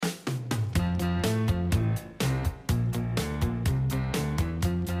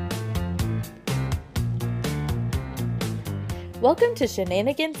Welcome to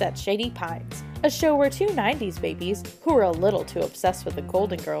Shenanigans at Shady Pines, a show where two 90s babies, who are a little too obsessed with the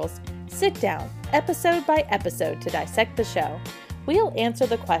Golden Girls, sit down, episode by episode, to dissect the show. We'll answer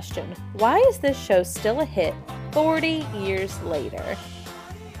the question, why is this show still a hit 40 years later?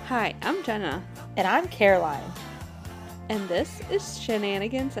 Hi, I'm Jenna. And I'm Caroline. And this is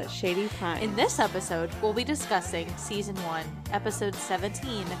Shenanigans at Shady Pines. In this episode, we'll be discussing Season 1, Episode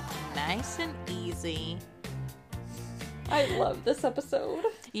 17, Nice and Easy. I love this episode.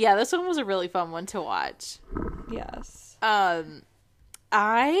 Yeah, this one was a really fun one to watch. Yes.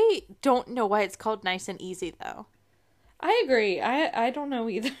 I don't know why it's called Nice and Easy, though. I agree. I don't know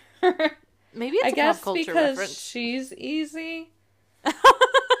either. Maybe it's a pop culture because reference. She's easy.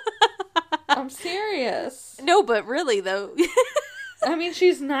 I'm serious. No, but really, though. I mean,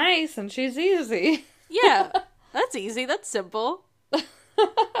 she's nice and she's easy. Yeah, that's easy. That's simple.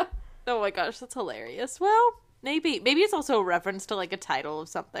 Oh my gosh, that's hilarious. Well, maybe it's also a reference to, like, a title of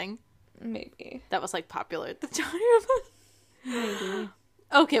something. Maybe. That was, like, popular at the time. Maybe.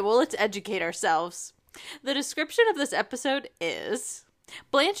 Okay, well, let's educate ourselves. The description of this episode is,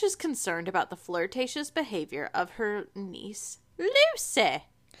 Blanche is concerned about the flirtatious behavior of her niece, Lucy.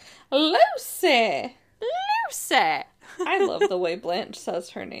 Lucy! Lucy! I love the way Blanche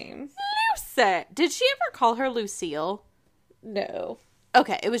says her name. Lucy! Did she ever call her Lucille? No.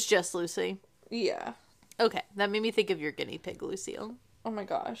 Okay, it was just Lucy. Yeah. Okay, that made me think of your guinea pig, Lucille. Oh my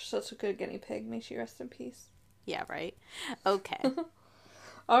gosh, such a good guinea pig. May she rest in peace. Yeah, right? Okay.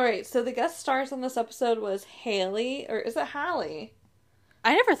 Alright, so the guest stars on this episode was Haley, or is it Hallie?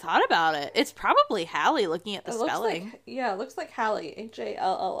 I never thought about it. It's probably Hallie, looking at the spelling. It looks like Hallie,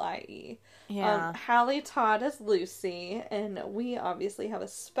 Hallie. Yeah. Hallie Todd is Lucy, and we obviously have a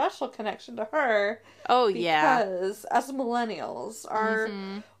special connection to her. Oh, yeah. Because as millennials,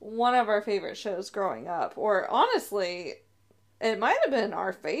 one of our favorite shows growing up, or honestly, it might have been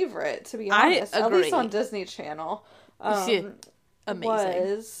our favorite, to be honest. I agree. At least on Disney Channel. Amazing.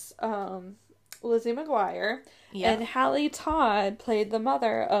 Was Lizzie McGuire. Yeah. And Hallie Todd played the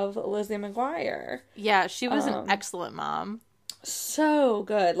mother of Lizzie McGuire. Yeah, she was an excellent mom. So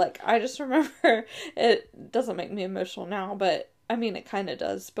good. Like, I just remember, it doesn't make me emotional now, but, I mean, it kind of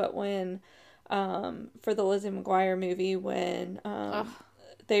does. But when, for the Lizzie McGuire movie, when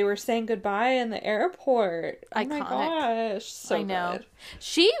they were saying goodbye in the airport. Iconic. Oh my gosh. So I know. good.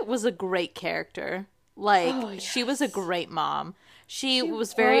 She was a great character. Like, she was a great mom. She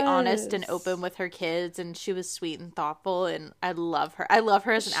was very honest and open with her kids, and she was sweet and thoughtful, and I love her. I love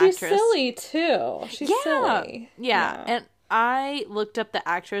her as an actress. She's silly, too. She's silly. Yeah, and I looked up the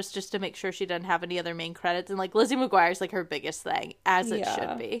actress just to make sure she doesn't have any other main credits, and, like, Lizzie McGuire's, like, her biggest thing, as it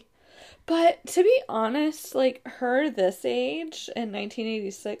should be. But, to be honest, like, her this age, in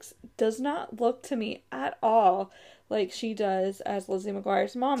 1986, does not look to me at all like she does as Lizzie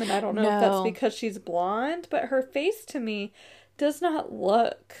McGuire's mom, and I don't know if that's because she's blonde, but her face, to me, does not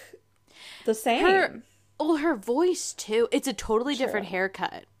look the same. Her voice, too. It's a totally different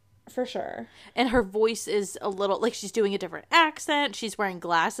haircut. For sure. And her voice is a little, like, she's doing a different accent. She's wearing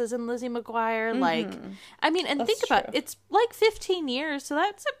glasses in Lizzie McGuire. Like, I mean, and think about it. It's like 15 years. So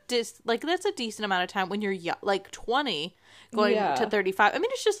that's that's a decent amount of time when you're young, like 20 going to 35. I mean,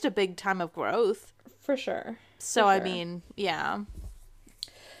 it's just a big time of growth. For sure. So, I mean, yeah.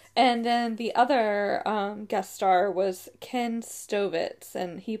 And then the other guest star was Ken Stovitz,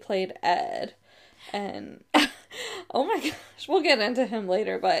 and he played Ed. And, oh my gosh, we'll get into him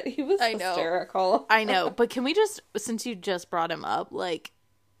later, but he was hysterical. I know, but can we just, since you just brought him up, like,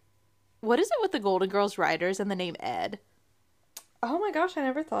 what is it with the Golden Girls writers and the name Ed? Oh my gosh, I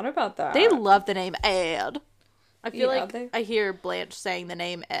never thought about that. They love the name Ed. I feel like I hear Blanche saying the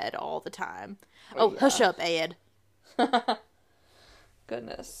name Ed all the time. Hush up, Ed.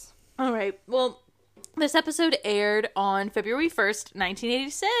 Goodness. All right. Well, this episode aired on February 1st,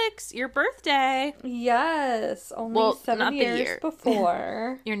 1986. Your birthday. Yes. Only 7 years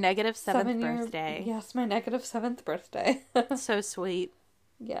before. Your negative seventh birthday. Yes, my negative 7th birthday. So sweet.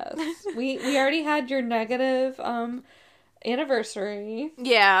 Yes. We already had your negative anniversary.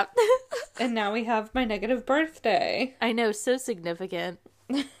 Yeah. And now we have my negative birthday. I know. So significant.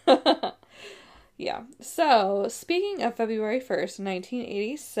 Yeah. So, speaking of February 1st,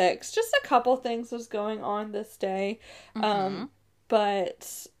 1986, just a couple things was going on this day.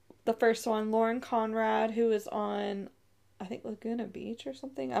 But the first one, Lauren Conrad, who is on, I think, Laguna Beach or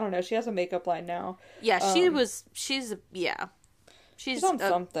something. I don't know. She has a makeup line now. Yeah, she's on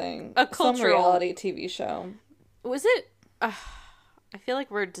something. A cultural some reality TV show. Was it? I feel like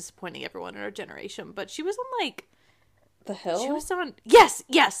we're disappointing everyone in our generation, but she was on, like, The Hill? She was on... Yes,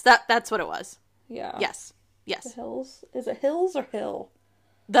 that's what it was. Yeah. Yes. Yes. The Hills? Is it Hills or Hill?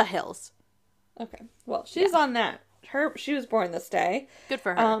 The Hills. Okay. Well, she's on that. She was born this day. Good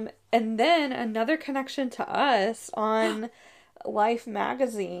for her. And then another connection to us on Life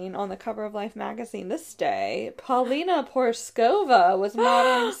magazine, on the cover of Life magazine this day, Paulina Porskova was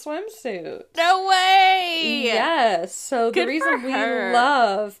modeling swimsuits. No way! Yes. So Good the reason for we her.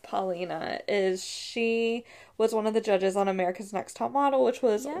 love Paulina is she was one of the judges on America's Next Top Model, which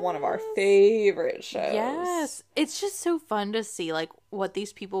was one of our favorite shows. Yes. It's just so fun to see, like, what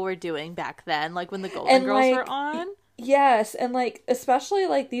these people were doing back then, like, when the Golden Girls were on. Yes, and, like, especially,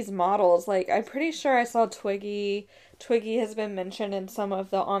 like, these models, like, I'm pretty sure I saw Twiggy. Twiggy has been mentioned in some of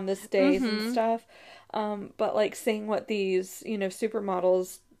the On This Days and stuff. But, like, seeing what these, you know,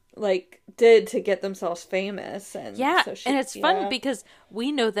 supermodels, like, did to get themselves famous. And yeah, so and it's fun because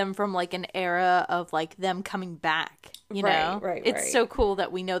we know them from, like, an era of, like, them coming back, you know? Right. It's so cool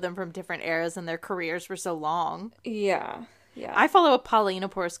that we know them from different eras and their careers were so long. Yeah. I follow Paulina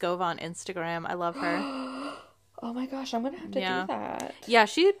Porskova on Instagram. I love her. Oh my gosh, I'm gonna have to do that. Yeah,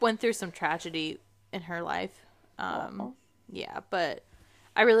 she went through some tragedy in her life. Yeah, but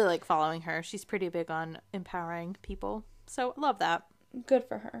I really like following her. She's pretty big on empowering people. So I love that. Good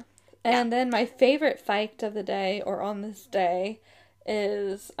for her. And then my favorite fact of the day, or on this day,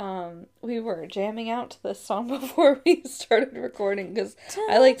 is we were jamming out to this song before we started recording because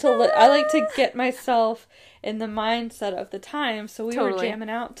I like to get myself in the mindset of the time. So we were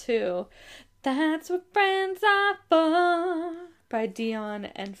jamming out to That's What Friends Are For by Dion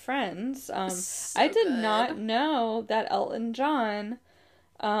and Friends. I did not know that Elton John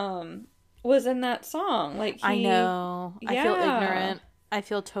was in that song. Like I know. I feel ignorant. I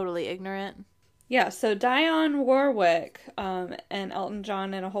feel totally ignorant. Yeah, so Dionne Warwick and Elton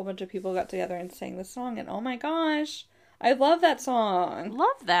John and a whole bunch of people got together and sang the song, and oh my gosh, I love that song.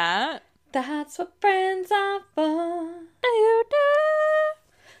 Love that. That's what friends are for.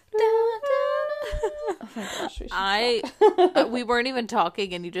 Oh my gosh, we weren't even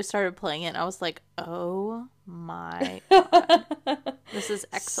talking and you just started playing it and I was like, oh my god. This is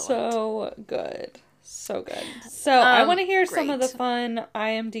excellent. So good. So good. So I want to hear some of the fun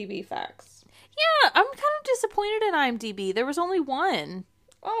IMDb facts. Yeah, I'm kind of disappointed in IMDb. There was only one.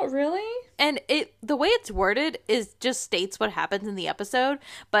 Oh, really? And the way it's worded is just states what happens in the episode,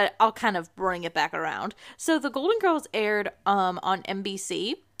 but I'll kind of bring it back around. So the Golden Girls aired on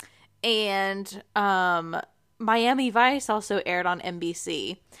NBC, and Miami Vice also aired on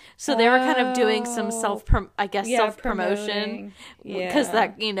NBC. So they were kind of doing some self-promotion. Because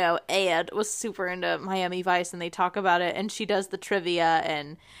that, you know, Ed was super into Miami Vice, and they talk about it, and she does the trivia,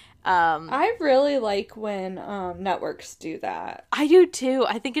 and I really like when networks do that. I do too.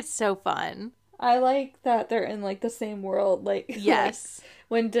 I think it's so fun. I like that they're in like the same world. Like, yes, like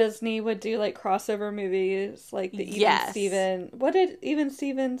when Disney would do like crossover movies, like the Even Steven. What did Even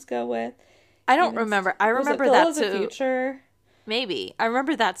Stevens go with? I don't remember. I remember that too. Future. Maybe I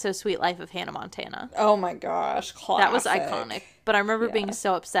remember That's So Sweet Life of Hannah Montana. Oh my gosh, classic. That was iconic. But I remember being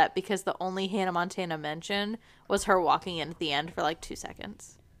so upset because the only Hannah Montana mention was her walking in at the end for like 2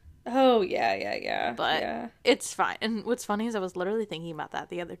 seconds. Oh, yeah. But it's fine. And what's funny is I was literally thinking about that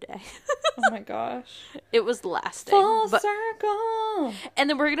the other day. Oh my gosh. It was lasting. Full circle! And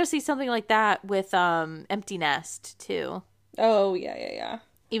then we're going to see something like that with Empty Nest, too. Oh, yeah.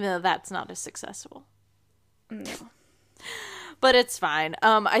 Even though that's not as successful. No. But it's fine.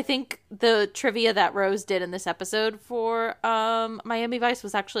 I think the trivia that Rose did in this episode for Miami Vice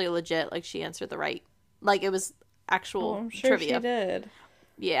was actually legit. Like, she answered the right... Like, it was actual I'm sure trivia. She did.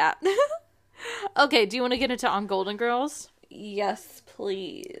 Yeah. Okay, do you want to get into On Golden Girls? Yes,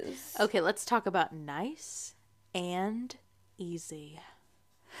 please. Okay, let's talk about nice and easy.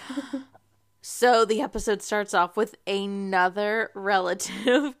 So the episode starts off with another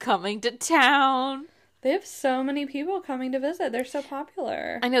relative coming to town. They have so many people coming to visit. They're so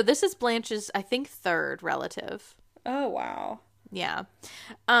popular. I know. This is Blanche's, I think, third relative. Oh, wow. Yeah.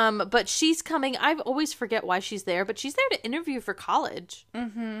 But she's coming. I always forget why she's there, but she's there to interview for college.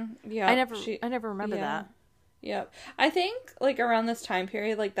 Mm-hmm. Yeah. I never remember that. Yep. I think, like, around this time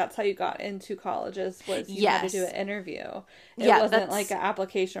period, like, that's how you got into colleges, was you had to do an interview. It wasn't, like, an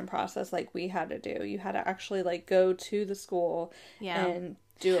application process like we had to do. You had to actually, like, go to the school and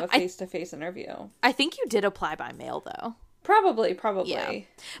do a face-to-face interview. I think you did apply by mail, though. Probably. Yeah.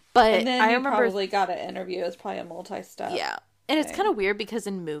 But and then I remember probably got an interview. It's probably a multi-step. Yeah. And it's kind of weird because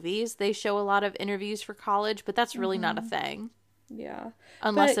in movies, they show a lot of interviews for college, but that's really not a thing. Yeah.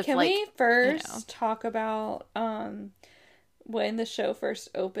 Unless but can we first talk about when the show first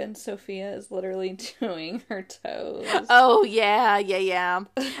opened, Sophia is literally doing her toes. Oh, yeah.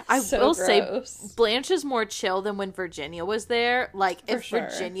 I So will gross. say Blanche is more chill than when Virginia was there. Like, For if sure.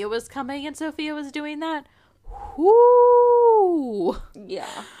 Virginia was coming and Sophia was doing that, whoo!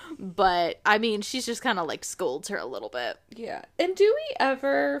 Yeah. But, I mean, she's just kind of, like, scolds her a little bit. Yeah. And do we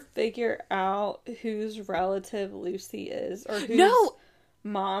ever figure out whose relative Lucy is? Or whose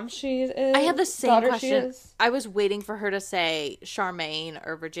mom she is? I had the same question. Is? I was waiting for her to say Charmaine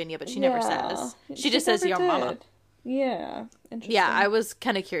or Virginia, but she never says. She just says your mama. Yeah. Interesting. Yeah, I was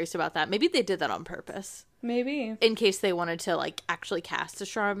kind of curious about that. Maybe they did that on purpose. Maybe. In case they wanted to, like, actually cast a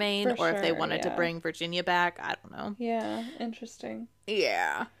Charmaine, or if they wanted to bring Virginia back. I don't know. Yeah, interesting.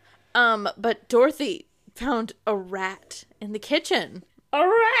 Yeah. But Dorothy found a rat in the kitchen. A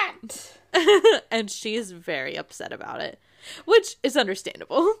rat! And she is very upset about it, which is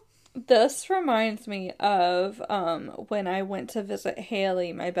understandable. This reminds me of when I went to visit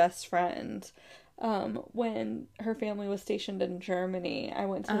Haley, my best friend. When her family was stationed in Germany, I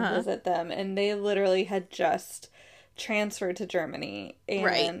went to visit them, and they literally had just transferred to Germany,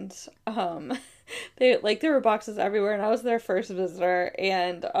 and they there were boxes everywhere, and I was their first visitor,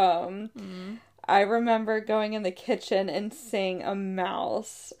 and I remember going in the kitchen and seeing a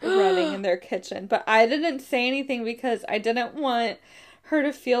mouse running in their kitchen, but I didn't say anything because I didn't want her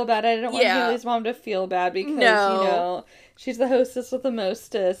to feel bad. I didn't want Haley's mom to feel bad because, you know, she's the hostess with the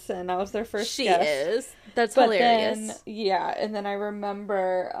mostess, and I was their first guest. She is. That's hilarious. Then, and then I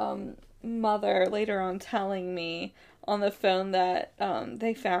remember Mother later on telling me on the phone that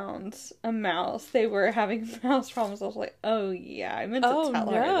they found a mouse. They were having mouse problems. I was like, oh, yeah, I meant to tell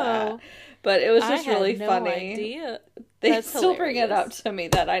her that. But it was just really funny. Idea. They still bring it up to me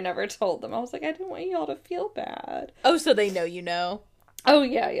that I never told them. I was like, I didn't want y'all to feel bad. Oh, so they know you know? Oh,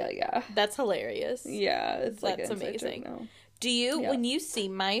 yeah. That's hilarious. Yeah, it's like that's amazing. Do you, Yeah. when you see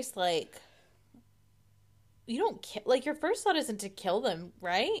mice, like, you don't like, your first thought isn't to kill them,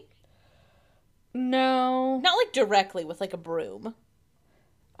 right? No. Not, like, directly with, like, a broom.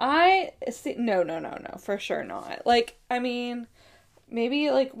 I see. No, for sure not. Like, I mean,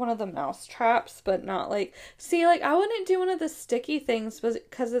 maybe, like, one of the mouse traps, but not, like... See, like, I wouldn't do one of the sticky things,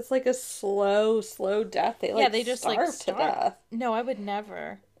 because it's, like, a slow death. They just starve to death. No, I would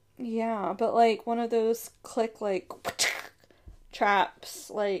never. Yeah, but, like, one of those click, like, traps,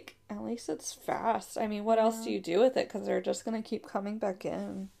 like, at least it's fast. I mean, what else do you do with it? Because they're just going to keep coming back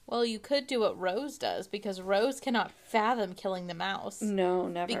in. Well, you could do what Rose does, because Rose cannot fathom killing the mouse. No,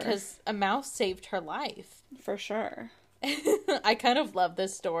 never. Because a mouse saved her life. For sure. I kind of love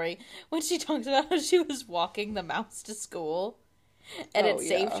this story when she talks about how she was walking the mouse to school and it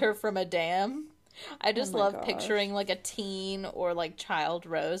saved her from a dam. I just love picturing, like, a teen or, like, child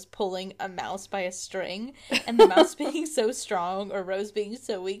Rose pulling a mouse by a string, and the mouse being so strong or Rose being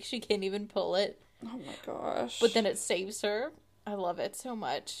so weak she can't even pull it. Oh my gosh. But then it saves her. I love it so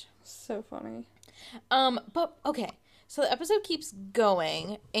much. So funny. But, okay, so the episode keeps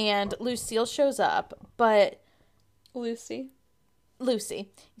going, and Lucille shows up, but... Lucy,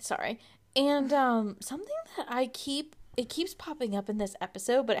 sorry. And, something that it keeps popping up in this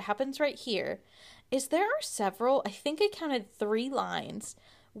episode, but it happens right here, is there are several, I think I counted 3 lines,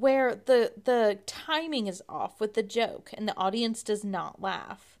 where the timing is off with the joke, and the audience does not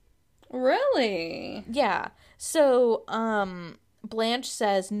laugh. Really? Yeah. So, Blanche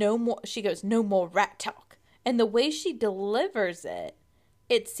says, no more rat talk. And the way she delivers it,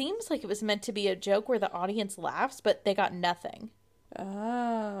 it seems like it was meant to be a joke where the audience laughs, but they got nothing.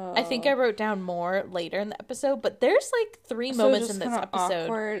 Oh. I think I wrote down more later in the episode, but there's like 3 moments in this episode.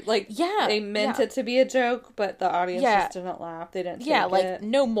 Awkward. Like, they meant it to be a joke, but the audience just didn't laugh. They didn't take it.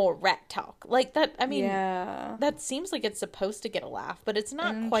 No more rat talk. Like that, I mean, that seems like it's supposed to get a laugh, but it's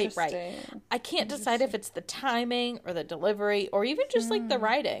not quite right. I can't decide if it's the timing or the delivery or even just like the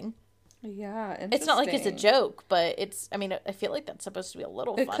writing. Yeah, it's not like it's a joke, but I mean, I feel like that's supposed to be a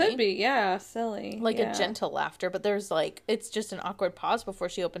little funny. It could be, yeah, silly. Like a gentle laughter, but there's like, it's just an awkward pause before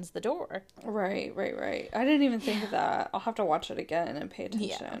she opens the door. Right. I didn't even think of that. I'll have to watch it again and pay attention.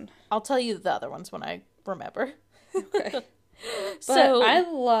 Yeah. I'll tell you the other ones when I remember. Okay. But I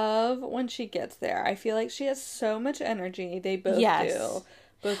love when she gets there. I feel like she has so much energy. They both do.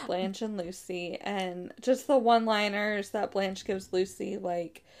 Both Blanche and Lucy. And just the one-liners that Blanche gives Lucy,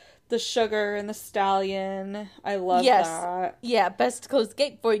 like... The sugar and the stallion. I love that. Yeah, best to close the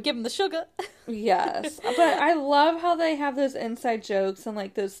gate before you give him the sugar. Yes. But I love how they have those inside jokes and,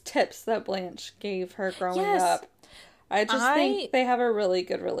 like, those tips that Blanche gave her growing up. I think they have a really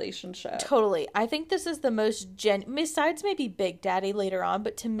good relationship. Totally. I think this is the most besides maybe Big Daddy later on,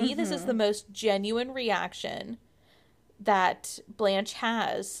 but to me this is the most genuine reaction that Blanche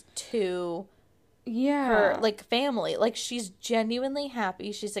has to yeah, her, like, family. Like, she's genuinely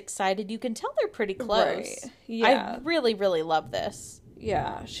happy. She's excited. You can tell they're pretty close. Right. Yeah. I really, really love this.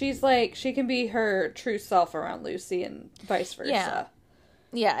 Yeah. She's like, she can be her true self around Lucy and vice versa. Yeah.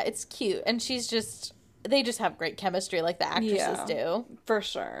 Yeah, it's cute. And she's just, they just have great chemistry like the actresses do. For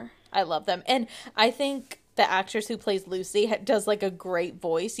sure. I love them. And I think the actress who plays Lucy does, like, a great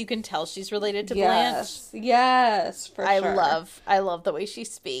voice. You can tell she's related to Blanche. Yes, for sure. I love the way she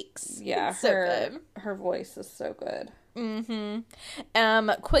speaks. Yeah, it's so good. Her voice is so good.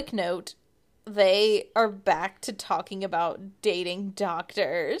 Quick note, they are back to talking about dating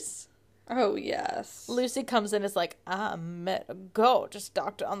doctors. Oh, yes. Lucy comes in and is like, I met a gorgeous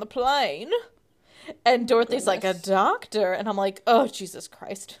doctor on the plane. And Dorothy's like, a doctor? And I'm like, oh, Jesus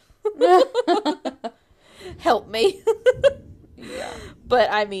Christ. Help me. Yeah.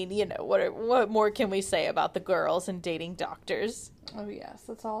 But I mean, you know, what more can we say about the girls and dating doctors? Oh yes,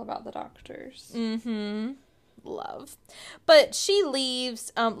 it's all about the doctors. Love. But she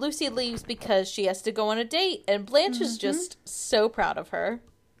leaves, Lucy leaves because she has to go on a date, and Blanche is just so proud of her.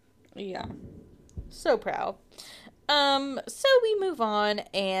 Yeah. So proud. So we move on,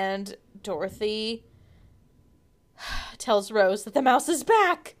 and Dorothy tells Rose that the mouse is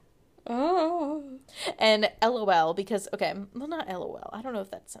back. Oh. And LOL, because, okay, well, not LOL. I don't know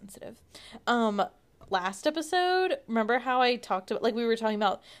if that's sensitive. Last episode, remember how I talked about, like, we were talking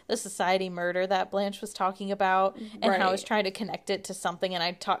about the society murder that Blanche was talking about, and how I was trying to connect it to something, and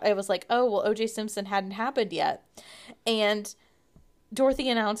I was like, oh, well, O.J. Simpson hadn't happened yet. And Dorothy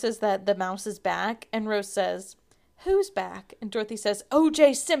announces that the mouse is back, and Rose says, who's back? And Dorothy says,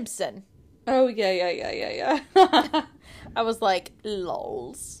 O.J. Simpson. Oh, yeah. I was like,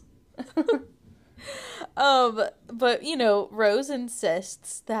 lols. But, you know, Rose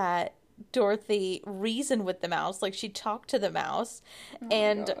insists that Dorothy reasoned with the mouse, like she talked to the mouse,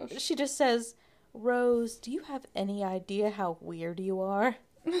 and she just says, Rose, do you have any idea how weird you are?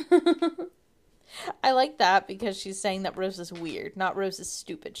 I like that because she's saying that Rose is weird, not Rose is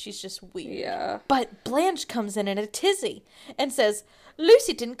stupid. She's just weird. Yeah. But Blanche comes in a tizzy and says,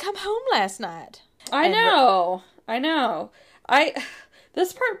 Lucy didn't come home last night. I know.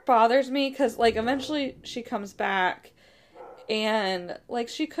 This part bothers me because, like, eventually she comes back and, like,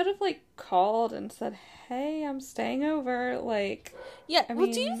 she could have, like, called and said, hey, I'm staying over, like... Yeah, I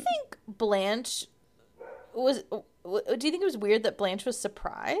mean... do you think Blanche was... Do you think it was weird that Blanche was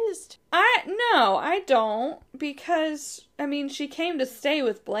surprised? No, I don't, because, I mean, she came to stay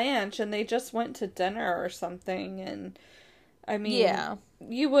with Blanche and they just went to dinner or something, and, I mean... Yeah.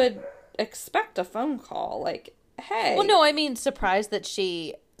 You would expect a phone call, like... Hey. Well, no, I mean surprised that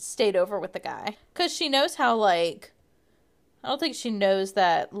she stayed over with the guy. Because she knows how, like... I don't think she knows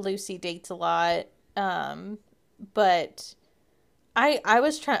that Lucy dates a lot. But I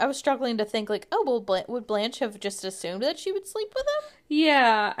was struggling to think, like, oh, well, would Blanche have just assumed that she would sleep with him?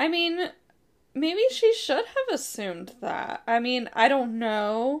 Yeah, I mean, maybe she should have assumed that. I mean, I don't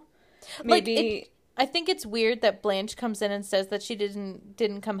know. Maybe... Like, I think it's weird that Blanche comes in and says that she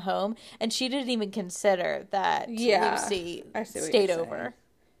didn't come home, and she didn't even consider that Lucy stayed over.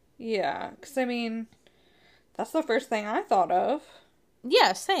 Yeah, because, I mean, that's the first thing I thought of.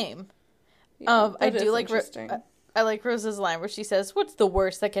 Yeah, same. Yeah, I do like I like Rose's line where she says, what's the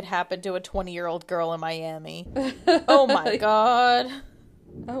worst that could happen to a 20-year-old girl in Miami? Oh, my God.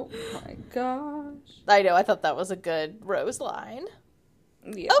 Oh, my gosh. I know, I thought that was a good Rose line.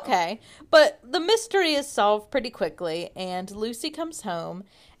 Yeah. Okay, but the mystery is solved pretty quickly, and Lucy comes home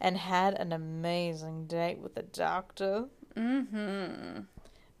and had an amazing date with the doctor. Mm-hmm.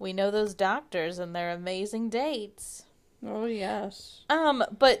 We know those doctors and their amazing dates. Oh, yes.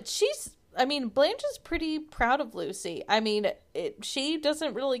 But Blanche is pretty proud of Lucy. I mean, she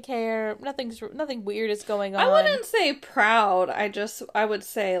doesn't really care. Nothing weird is going on. I wouldn't say proud. I would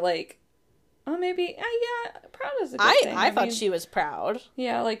say, like, oh, maybe, yeah, proud is a good thing. I thought she was proud.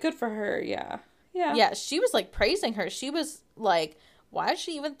 Yeah, like, good for her, yeah. Yeah. Yeah, she was, like, praising her. She was, like, why is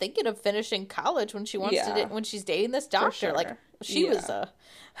she even thinking of finishing college when she wants when she's dating this doctor? Sure. Like, she was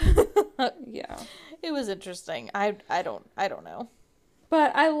yeah. It was interesting. I don't know.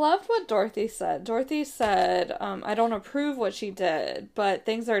 But I loved what Dorothy said. Dorothy said, I don't approve what she did, but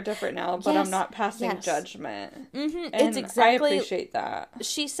things are different now, but I'm not passing judgment. Mm-hmm. And it's exactly... I appreciate that.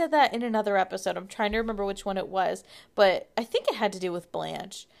 She said that in another episode. I'm trying to remember which one it was, but I think it had to do with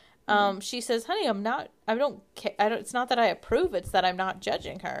Blanche. She says, honey, I don't care. It's not that I approve, it's that I'm not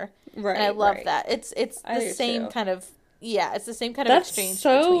judging her. Right. And I love that. It's the same kind of... Yeah, it's the same kind of exchange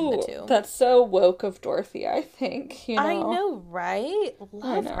between the two. That's so woke of Dorothy, I think. You know? I know, right?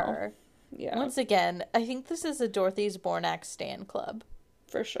 Love her. Yeah. Once again, I think this is a Dorothy's Bornak stan club.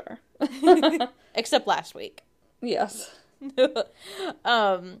 For sure. Except last week. Yes.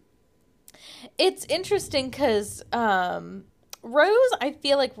 It's interesting because Rose, I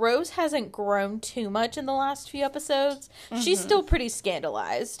feel like Rose hasn't grown too much in the last few episodes. Mm-hmm. She's still pretty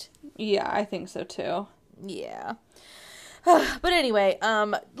scandalized. Yeah, I think so too. Yeah. But anyway,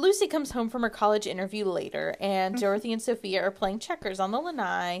 Lucy comes home from her college interview later, and Dorothy and Sophia are playing checkers on the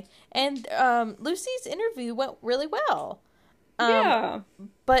lanai, and Lucy's interview went really well. Yeah.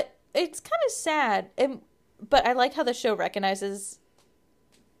 But it's kind of sad, but I like how the show recognizes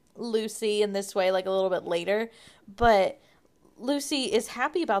Lucy in this way, like a little bit later, but Lucy is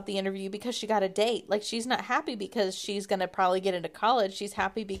happy about the interview because she got a date. Like, she's not happy because she's going to probably get into college. She's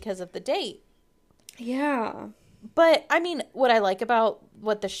happy because of the date. Yeah. But, I mean, what I like about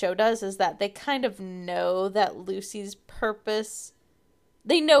what the show does is that they kind of know that Lucy's purpose,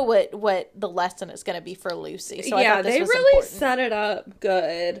 they know what the lesson is going to be for Lucy. So yeah, I thought this they was really important. set it up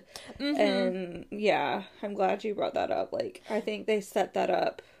good. Mm-hmm. And, yeah, I'm glad you brought that up. Like, I think they set that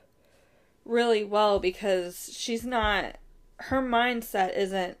up really well because she's not, her mindset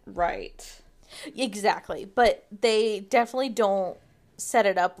isn't right. Exactly. But they definitely don't set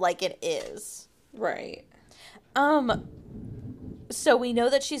it up like it is. Right. So we know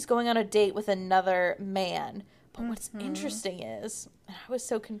that she's going on a date with another man. But what's interesting is, and I was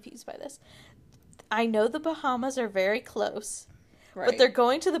so confused by this, I know the Bahamas are very close, right, but they're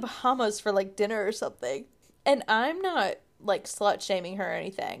going to the Bahamas for, like, dinner or something. And I'm not, like, slut-shaming her or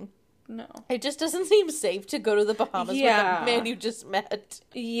anything. No. It just doesn't seem safe to go to the Bahamas with a man you just met.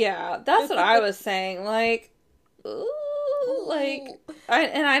 Yeah, that's what I was saying. Like, ooh, like,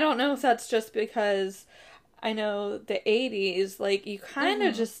 I don't know if that's just because I know the 80s, like, you kind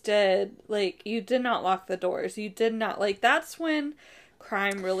of just did, like, you did not lock the doors. You did not, like, that's when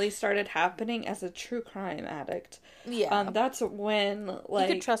crime really started happening as a true crime addict. Yeah. That's when, like,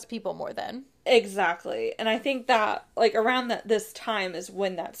 you could trust people more then. Exactly. And I think that, like, around this time is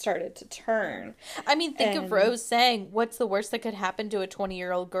when that started to turn. I mean, think of Rose saying, what's the worst that could happen to a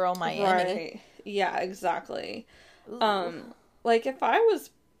 20-year-old girl in Miami? Right. Yeah, exactly. Ooh. Like, if I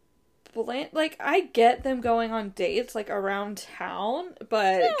was like, I get them going on dates, like, around town,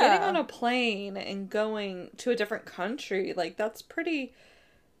 but getting on a plane and going to a different country, like, that's pretty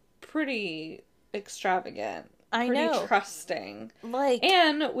extravagant. I pretty know. Trusting. Like,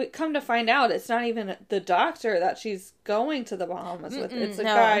 and we come to find out it's not even the doctor that she's going to the Bahamas with. It's a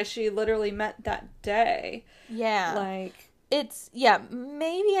guy she literally met that day. Yeah. Like, it's, yeah,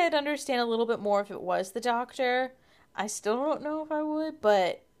 maybe I'd understand a little bit more if it was the doctor. I still don't know if I would,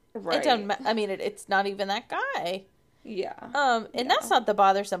 but it doesn't, I mean, it's not even that guy. Yeah. And that's not the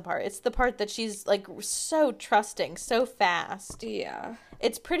bothersome part. It's the part that she's, like, so trusting, so fast. Yeah.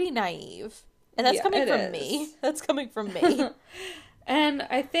 It's pretty naive. And that's coming from me. That's coming from me. And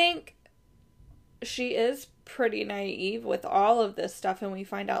I think she is pretty naive with all of this stuff, and we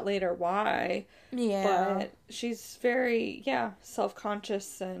find out later why. Yeah. But she's very,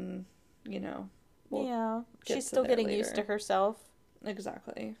 self-conscious and, she's still getting used to herself.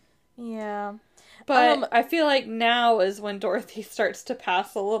 Exactly. Yeah. But I feel like now is when Dorothy starts to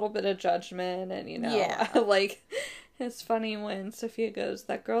pass a little bit of judgment and, like, it's funny when Sophia goes,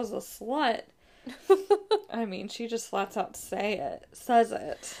 that girl's a slut. I mean, she just flats out says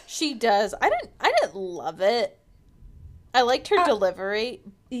it. She does. I didn't love it. I liked her delivery.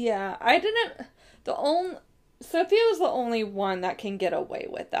 Yeah, I didn't. Sophia was the only one that can get away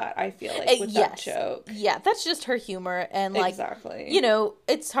with that, I feel like, with that joke. Yeah, that's just her humor, and, like, exactly.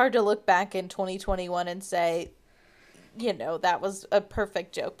 It's hard to look back in 2021 and say, that was a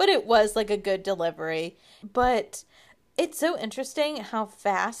perfect joke, but it was, like, a good delivery. But it's so interesting how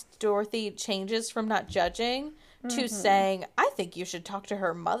fast Dorothy changes from not judging to saying, I think you should talk to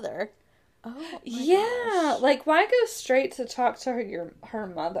her mother. Oh, gosh. Like, why go straight to talk to her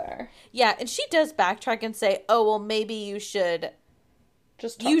mother? Yeah, and she does backtrack and say, oh, well, maybe you should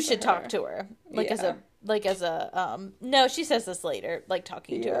talk to her. No, she says this later, like,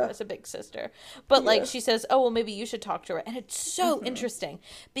 talking to her as a big sister. But, like, she says, oh, well, maybe you should talk to her. And it's so interesting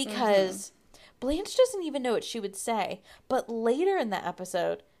because Blanche doesn't even know what she would say. But later in the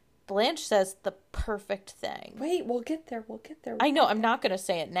episode, Blanche says the perfect thing. Wait, we'll get there. I know, I'm not going to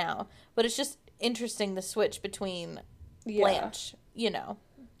say it now. But it's just interesting, the switch between Blanche,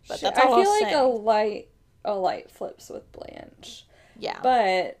 But that's all I feel like a light flips with Blanche. Yeah.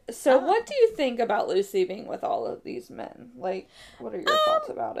 But, so what do you think about Lucy being with all of these men? Like, what are your thoughts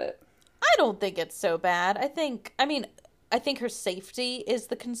about it? I don't think it's so bad. I think her safety is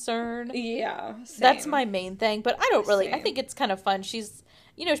the concern. Yeah, same. That's my main thing, but I don't really, I think it's kind of fun. She's,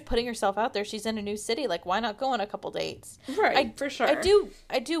 putting herself out there. She's in a new city. Like, why not go on a couple dates? Right, for sure.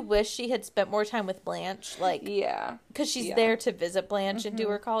 I do wish she had spent more time with Blanche. Like, yeah. Because she's there to visit Blanche and do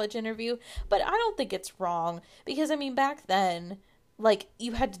her college interview. But I don't think it's wrong. Because, I mean, back then, like,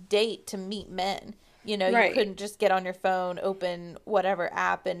 you had to date to meet men. You couldn't just get on your phone, open whatever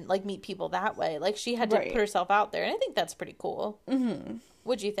app, and, like, meet people that way. Like, she had to put herself out there. And I think that's pretty cool. Mm-hmm.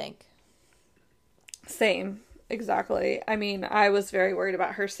 What'd you think? Same. Exactly. I mean, I was very worried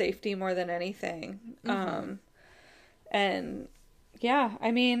about her safety more than anything. Mm-hmm. And, yeah, I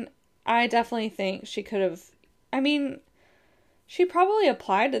mean, I definitely think she could have... I mean, she probably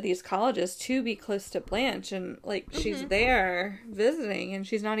applied to these colleges to be close to Blanche. And, like, she's there visiting, and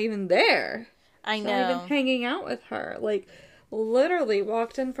she's not even there. I know. Not even hanging out with her. Like, literally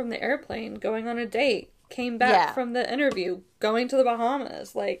walked in from the airplane, going on a date, came back from the interview, going to the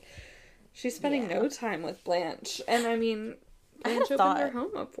Bahamas. Like, she's spending no time with Blanche. And, I mean, Blanche opened her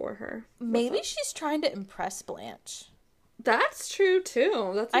home up for her. Maybe she's trying to impress Blanche. That's true,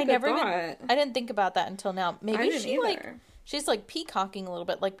 too. That's a good thought. I didn't think about that until now. Maybe she's, like, peacocking a little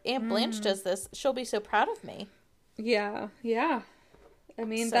bit. Like, Aunt Blanche does this. She'll be so proud of me. Yeah, yeah. I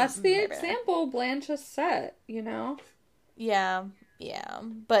mean, that's the example Blanche has set, Yeah, yeah.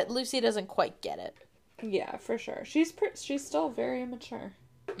 But Lucy doesn't quite get it. Yeah, for sure. She's still very immature.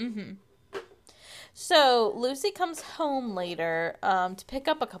 Mm-hmm. So, Lucy comes home later to pick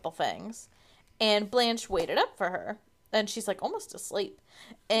up a couple things. And Blanche waited up for her. And she's, like, almost asleep.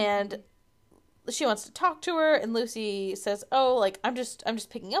 And she wants to talk to her, and Lucy says, "Oh, like, I'm just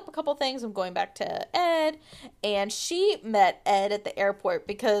picking up a couple things. I'm going back to Ed." And she met Ed at the airport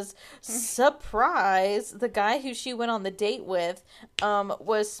because, surprise, the guy who she went on the date with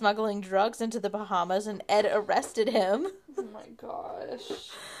was smuggling drugs into the Bahamas, and Ed arrested him. Oh my gosh.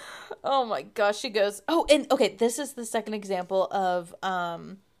 Oh my gosh. She goes, oh, and okay, this is the second example of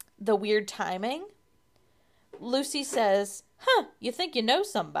the weird timing. Lucy says, you think you know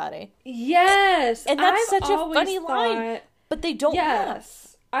somebody. Yes. And that's such a funny line. But they don't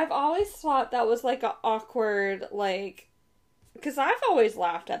laugh. I've always thought that was like an awkward, like... Because I've always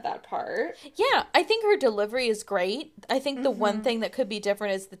laughed at that part. Yeah, I think her delivery is great. I think the one thing that could be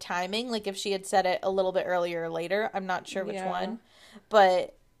different is the timing. Like, if she had said it a little bit earlier or later. I'm not sure which one.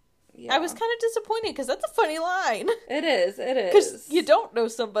 But... Yeah. I was kind of disappointed because that's a funny line. It is. Because you don't know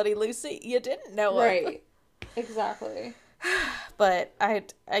somebody, Lucy. You didn't know it. Right. Exactly. But I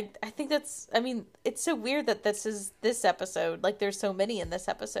think that's, I mean, it's so weird that this episode, like, there's so many in this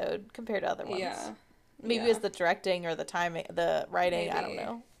episode compared to other ones. Yeah. Maybe it's the directing or the timing, the writing. Maybe.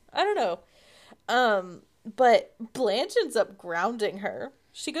 I don't know. But Blanche ends up grounding her.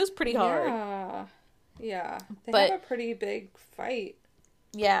 She goes pretty hard. Yeah. They have a pretty big fight.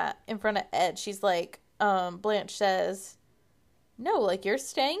 Yeah, in front of Ed. She's like, Blanche says, "No, like, you're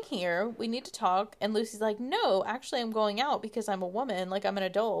staying here. We need to talk." And Lucy's like, "No, actually, I'm going out because I'm a woman. Like, I'm an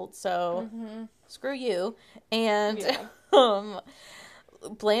adult, so screw you." And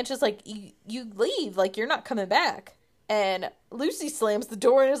Blanche is like, you leave. Like, you're not coming back. And Lucy slams the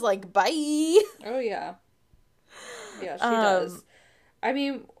door and is like, "Bye." Oh, yeah. Yeah, she does. I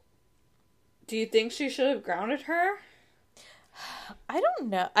mean, do you think she should have grounded her? I don't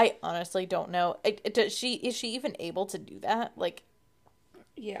know. I honestly don't know. Is she even able to do that? Like,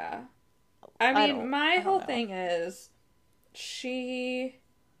 yeah. I mean, my whole thing is I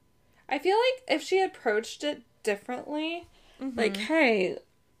feel like if she approached it differently, like, "Hey,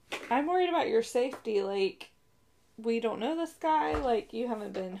 I'm worried about your safety. Like, we don't know this guy. Like, you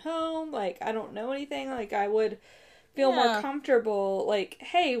haven't been home. Like, I don't know anything." Like, I would feel more comfortable. Like,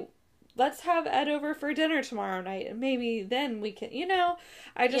 "Hey, let's have Ed over for dinner tomorrow night, and maybe then we can,"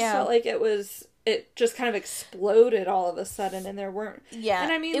 I just felt like it just kind of exploded all of a sudden, and there weren't,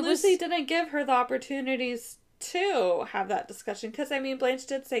 and I mean, Lucy didn't give her the opportunities to have that discussion, because, I mean, Blanche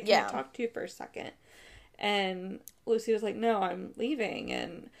did say, "Can I talk to you for a second?" And Lucy was like, "No, I'm leaving,"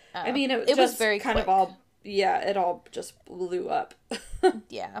 and I mean, it was very kind quick. Of all, it all just blew up.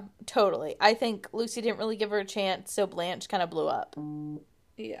 Yeah, totally. I think Lucy didn't really give her a chance, so Blanche kind of blew up.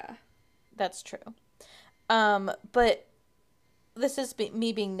 Yeah. That's true. But this is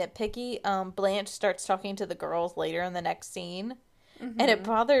me being nitpicky. Blanche starts talking to the girls later in the next scene. And it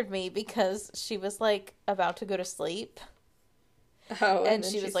bothered me because she was, like, about to go to sleep. Oh, and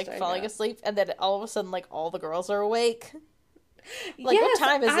she was, like, falling asleep. And then all of a sudden, like, all the girls are awake. Like, yes, what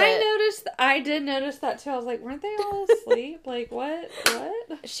time is it? I did notice that, too. I was like, weren't they all asleep? Like, what?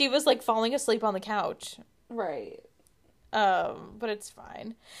 She was, like, falling asleep on the couch. Right. But it's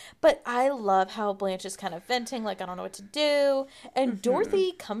fine. But I love how Blanche is kind of venting, like, I don't know what to do. And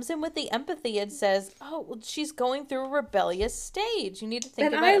Dorothy comes in with the empathy and says, oh, well, she's going through a rebellious stage. You need to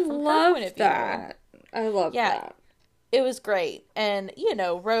think about it from her point of view. I love that. It was great. And, you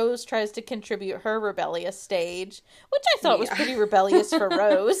know, Rose tries to contribute her rebellious stage, which I thought was pretty rebellious for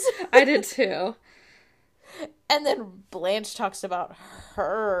Rose. I did too. And then Blanche talks about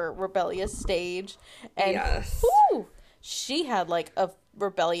her rebellious stage. And she had like a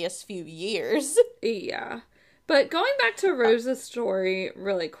rebellious few years. Yeah. But going back to Rose's story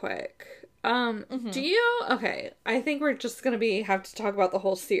really quick. Do you... Okay, I think we're just going to have to talk about the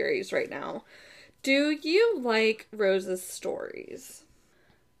whole series right now. Do you like Rose's stories?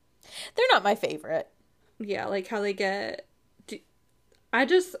 They're not my favorite. Yeah, like how they get...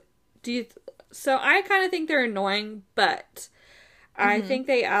 So I kind of think they're annoying, but I think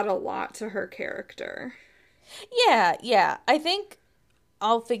they add a lot to her character. Yeah. I think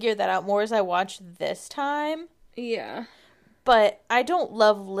I'll figure that out more as I watch this time. Yeah. But I don't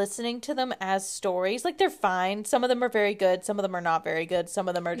love listening to them as stories. Like, they're fine. Some of them are very good. Some of them are not very good. Some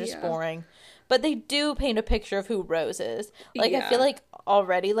of them are just boring. But they do paint a picture of who Rose is. Like, I feel like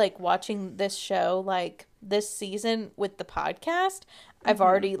already, like, watching this show, like, this season with the podcast, I've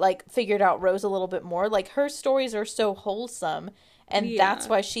already, like, figured out Rose a little bit more. Like, her stories are so wholesome. And that's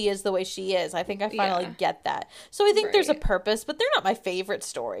why she is the way she is. I think I finally get that. So I think there's a purpose, but they're not my favorite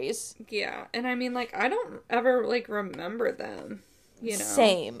stories. Yeah. And I mean, like, I don't ever, like, remember them, you know?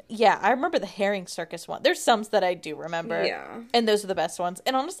 Same. Yeah. I remember the Herring Circus one. There's some that I do remember. Yeah. And those are the best ones.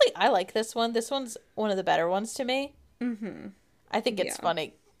 And honestly, I like this one. This one's one of the better ones to me. I think it's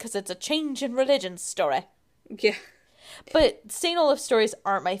funny because it's a change in religion story. Yeah. But St. Olaf's stories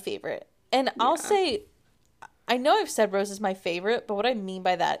aren't my favorite. And I'll say... I know I've said Rose is my favorite, but what I mean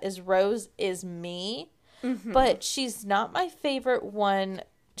by that is Rose is me, but she's not my favorite one.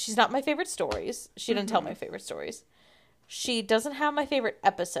 She's not my favorite stories. She doesn't tell my favorite stories. She doesn't have my favorite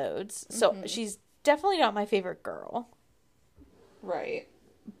episodes, so she's definitely not my favorite girl. Right.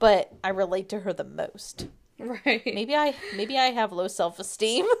 But I relate to her the most. Right. Maybe I have low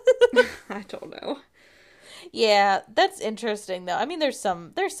self-esteem. I don't know. Yeah, that's interesting though. I mean, there's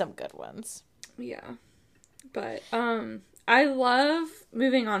some good ones. Yeah. But, I love,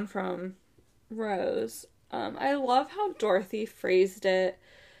 moving on from Rose, I love how Dorothy phrased it,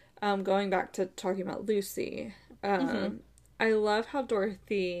 going back to talking about Lucy. I love how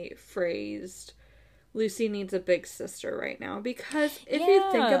Dorothy phrased, Lucy needs a big sister right now, because if you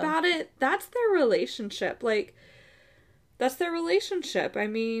think about it, that's their relationship. Like, that's their relationship. I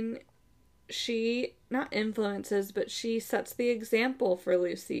mean, she not influences, but she sets the example for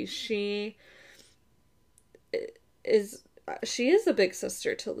Lucy. She is a big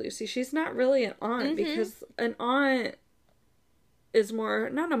sister to Lucy. She's not really an aunt, because an aunt is more,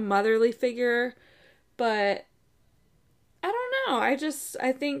 not a motherly figure, but I don't know.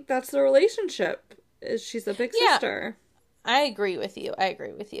 I think that's the relationship, is she's a big sister. I agree with you.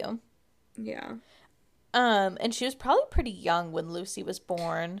 Yeah. And she was probably pretty young when Lucy was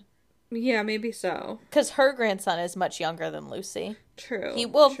born. Yeah, maybe so. Because her grandson is much younger than Lucy. True.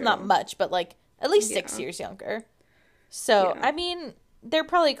 True. Not much, but like at least 6 years younger. So, I mean, they're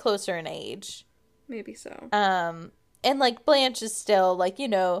probably closer in age. Maybe so. And like Blanche is still like, you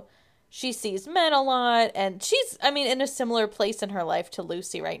know, she sees men a lot, and she's, I mean, in a similar place in her life to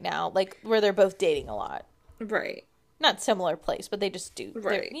Lucy right now, like where they're both dating a lot. Right. Not similar place, but they just do.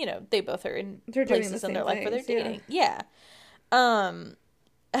 Right. You know, they both are in places in their life where they're dating. Yeah.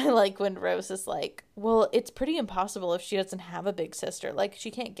 I like when Rose is like, well, it's pretty impossible if she doesn't have a big sister. Like,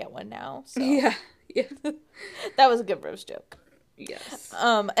 she can't get one now. So. Yeah. That was a good Rose joke. Yes.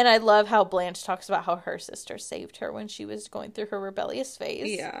 And I love how Blanche talks about how her sister saved her when she was going through her rebellious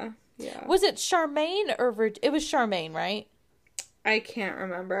phase. Yeah. Was it Charmaine or it was Charmaine, right? I can't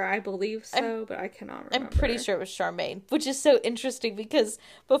remember. I believe so, but I cannot remember. I'm pretty sure it was Charmaine, which is so interesting because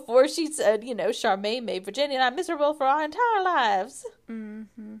before she said, you know, Charmaine made Virginia and I miserable for our entire lives.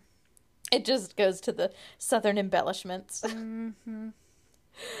 It just goes to the Southern embellishments.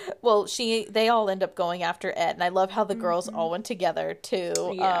 Well, they all end up going after Ed, and I love how the girls all went together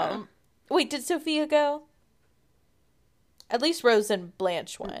too. Yeah. Wait, did Sophia go? At least Rose and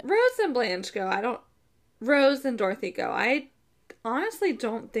Blanche went. Rose and Blanche go. Rose and Dorothy go. I honestly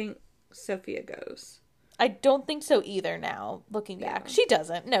don't think Sophia goes. I don't think so either now, looking back. She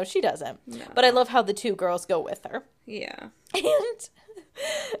doesn't. No, she doesn't. No. But I love how the two girls go with her. Yeah. And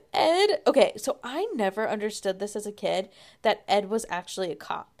Ed, okay, so I never understood this as a kid, that Ed was actually a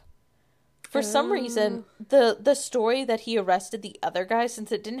cop. For some reason, the story that he arrested the other guy,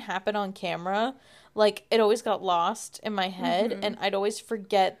 since it didn't happen on camera, like, it always got lost in my head, and I'd always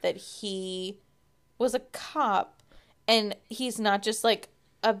forget that he was a cop, and he's not just, like,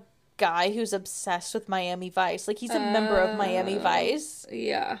 a guy who's obsessed with Miami Vice. Like, he's a member of Miami Vice.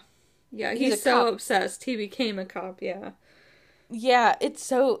 Yeah. Yeah, he's so obsessed. He became a cop, yeah. Yeah, it's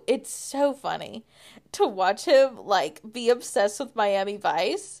so funny to watch him, like, be obsessed with Miami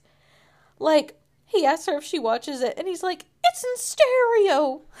Vice. Like, he asks her if she watches it, and he's like, it's in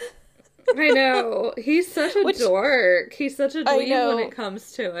stereo. I know. He's such a dork. He's such a dweeb when it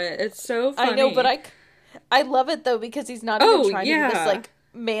comes to it. It's so funny. I know, but I love it, though, because he's not even trying to be this, like,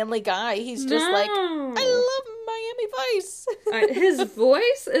 manly guy. He's just like, I love Miami Vice. His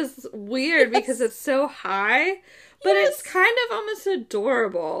voice is weird because it's so high, but it's kind of almost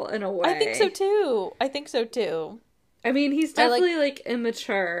adorable in a way. I think so, too. I mean, he's definitely, like,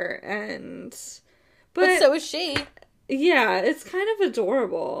 immature, but so is she. Yeah, it's kind of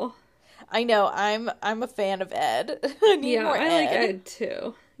adorable. I know, I'm a fan of Ed. I like Ed,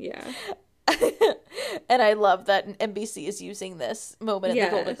 too. Yeah. And I love that NBC is using this moment in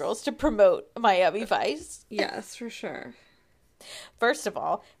the Golden Girls to promote Miami Vice. Yes, for sure. First of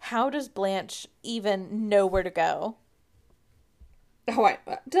all, how does Blanche even know where to go? Oh,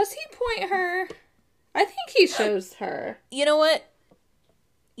 does he point her? I think he shows her. You know what?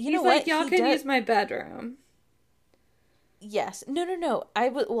 He's like, y'all can use my bedroom. Yes. No. I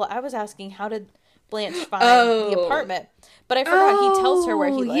was asking, how did Blanche find the apartment? But I forgot he tells her where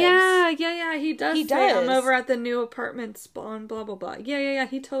he lives. Yeah. He does say, I'm over at the new apartment spawn, blah, blah, blah. Yeah.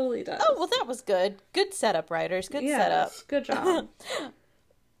 He totally does. Oh, well, that was good. Good setup, writers. Good setup. Good job.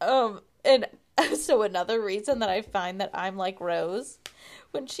 And so another reason that I find that I'm like Rose,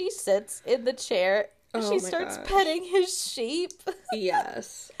 when she sits in the chair, she starts petting his sheep.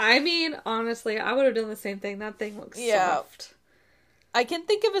 Yes. I mean, honestly, I would have done the same thing. That thing looks soft. I can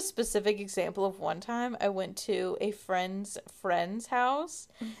think of a specific example of one time I went to a friend's house,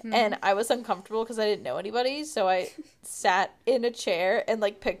 and I was uncomfortable because I didn't know anybody, so I sat in a chair and,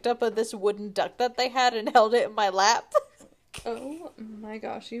 like, picked up this wooden duck that they had and held it in my lap. Oh my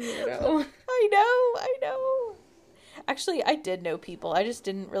gosh, you weirdo. I know. Actually, I did know people. I just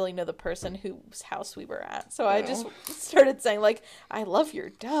didn't really know the person whose house we were at. So I just started saying, like, I love your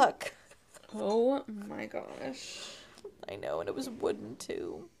duck. Oh my gosh. I know, and it was wooden,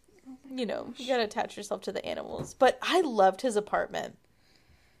 too. You know, you gotta attach yourself to the animals. But I loved his apartment.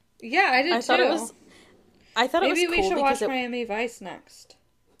 Yeah, I did, too. I thought it was cool. Maybe we should watch Miami Vice next.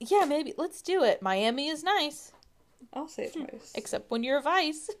 Yeah, maybe. Let's do it. Miami is nice. I'll say it twice. Except when you're a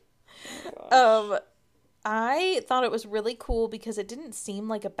Vice. Oh, I thought it was really cool because it didn't seem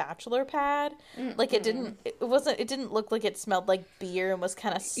like a bachelor pad. Like, it didn't look like it smelled like beer and was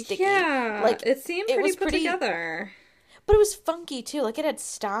kind of sticky. Yeah, like, it seemed pretty put together. But it was funky, too. Like, it had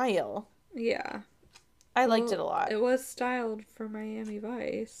style. Yeah. I liked it a lot. It was styled for Miami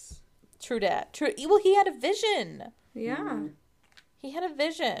Vice. True dat. True. Well, he had a vision. Yeah. He had a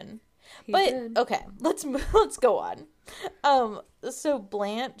vision. He did. Okay, let's go on. So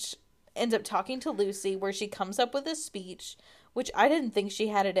Blanche ends up talking to Lucy, where she comes up with a speech, which I didn't think she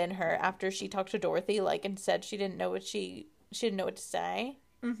had it in her after she talked to Dorothy, like, and said she didn't know what she didn't know what to say.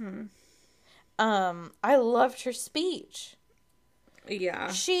 I loved her speech.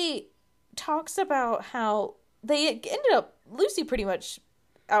 Yeah. She talks about how they ended up, Lucy pretty much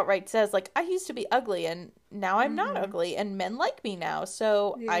outright says, like, I used to be ugly and now I'm not ugly and men like me now,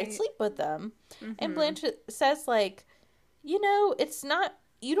 so I sleep with them. And Blanche says, like, you know, it's not,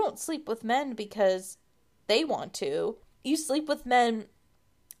 you don't sleep with men because they want to. You sleep with men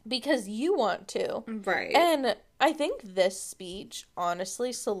because you want to. Right. And I think this speech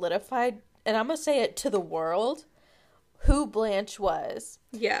honestly solidified, and I'm going to say it to the world, who Blanche was.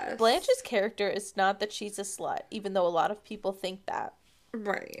 Yes. Blanche's character is not that she's a slut, even though a lot of people think that.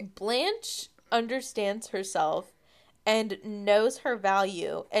 Right. Blanche understands herself and knows her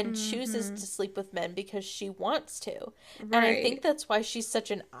value and chooses to sleep with men because she wants to. Right. And I think that's why she's such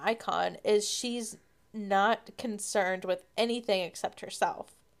an icon, is she's not concerned with anything except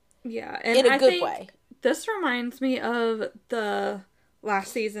herself. Yeah. And in a good way. This reminds me of the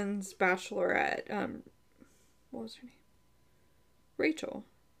last season's Bachelorette. What was her name? Rachel.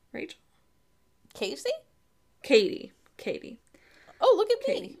 Casey? Katie. Oh, look at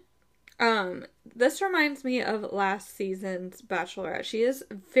Katie. me. This reminds me of last season's Bachelorette. She is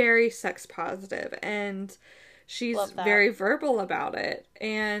very sex positive and she's very verbal about it.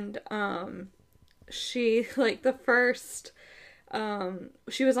 And, she, like, the first,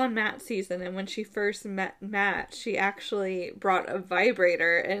 she was on Matt's season, and when she first met Matt, she actually brought a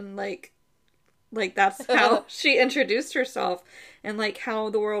vibrator and, like, Like, that's how she introduced herself, and, like, how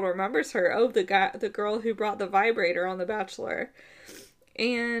the world remembers her. Oh, the girl who brought the vibrator on The Bachelor.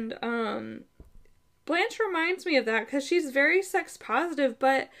 And, Blanche reminds me of that, because she's very sex positive,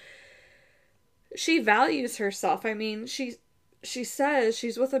 but she values herself. I mean, she says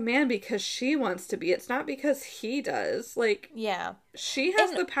she's with a man because she wants to be. It's not because he does. Like, yeah. She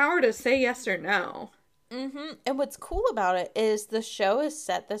has the power to say yes or no. Mm-hmm. And what's cool about it is the show has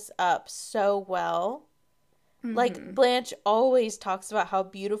set this up so well. Mm-hmm. Like, Blanche always talks about how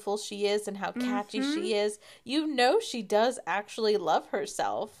beautiful she is and how catchy she is. You know she does actually love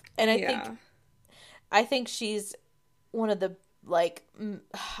herself. And I think she's one of the, like,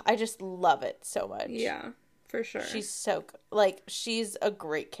 I just love it so much. Yeah, for sure. She's so, like, she's a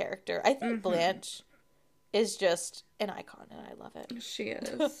great character. I think Blanche is just an icon, and I love it. She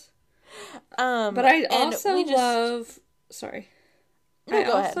is. But I also love... Sorry. No,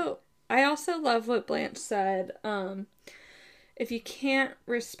 go ahead. I also love what Blanche said. If you can't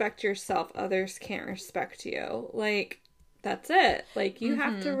respect yourself, others can't respect you. Like, that's it. Like, you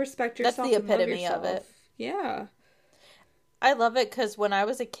have to respect yourself. That's the epitome of it. Yeah. I love it because when I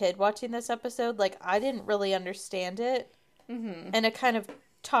was a kid watching this episode, like, I didn't really understand it. Mm-hmm. And it kind of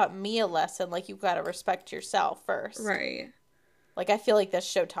taught me a lesson. Like, you've got to respect yourself first. Right. Like, I feel like this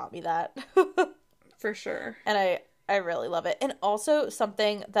show taught me that. For sure. And I really love it. And also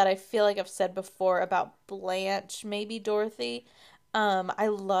something that I feel like I've said before about Blanche, maybe Dorothy. I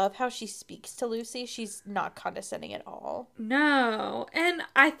love how she speaks to Lucy. She's not condescending at all. No. And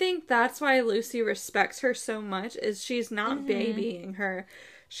I think that's why Lucy respects her so much, is she's not babying her.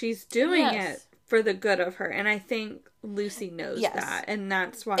 She's doing it for the good of her. And I think Lucy knows that. And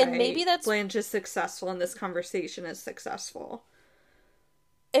that's why Blanche is successful and this conversation is successful.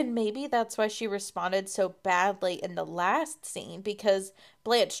 And maybe that's why she responded so badly in the last scene, because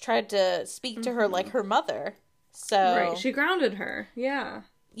Blanche tried to speak to her like her mother. So right, she grounded her. Yeah.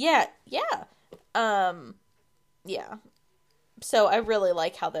 Yeah. So I really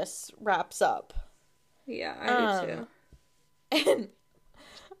like how this wraps up. Yeah, I do too. And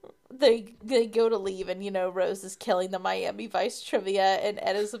they go to leave, and, you know, Rose is killing the Miami Vice trivia, and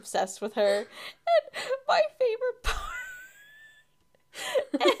Ed is obsessed with her. And my favorite part,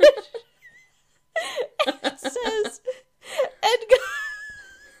 Ed says,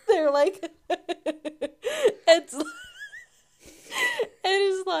 they're like, Ed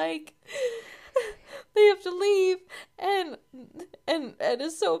is like, they have to leave, and Ed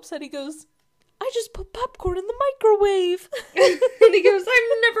is so upset. He goes, I just put popcorn in the microwave. And he goes,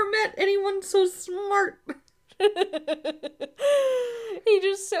 I've never met anyone so smart. He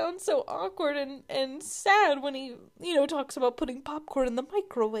just sounds so awkward and sad when he, you know, talks about putting popcorn in the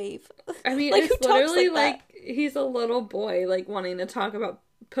microwave. I mean, like, it's literally like he's a little boy, like, wanting to talk about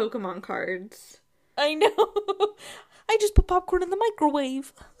Pokemon cards. I know. I just put popcorn in the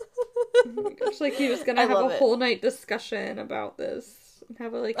microwave. It's like he was gonna have a whole night discussion about this. And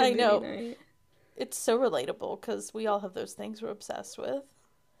have a movie night. It's so relatable, because we all have those things we're obsessed with.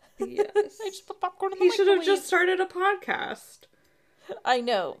 Yes. I just put popcorn in the microwave. He should have just started a podcast. I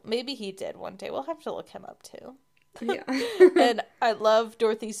know. Maybe he did one day. We'll have to look him up, too. Yeah. And I love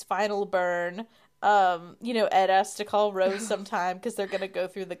Dorothy's final burn. You know, Ed has to call Rose sometime because they're going to go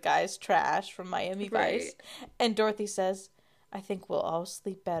through the guy's trash from Miami Vice. And Dorothy says, I think we'll all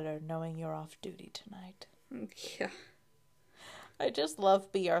sleep better knowing you're off duty tonight. Yeah. I just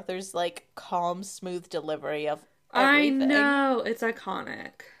love B. Arthur's, like, calm, smooth delivery of everything. I know. It's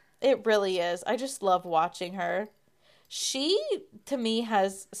iconic. It really is. I just love watching her. She, to me,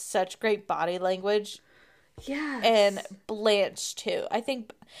 has such great body language. Yes. And Blanche, too. I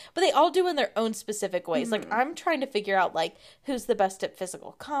think, but they all do in their own specific ways. Mm-hmm. Like, I'm trying to figure out, like, who's the best at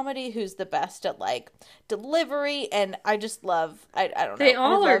physical comedy, who's the best at, like, delivery, and I just love, I don't know. They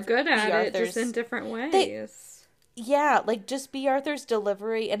all are good at it, just in different ways. Like, just B. Arthur's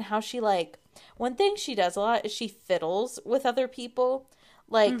delivery and how she, like, one thing she does a lot is she fiddles with other people.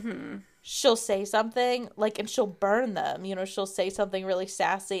 Like, she'll say something, like, and she'll burn them, you know, she'll say something really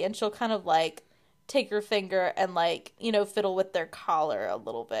sassy, and she'll kind of, like, take her finger and, like, you know, fiddle with their collar a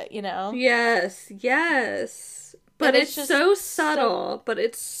little bit, you know? Yes. But it's just so subtle, but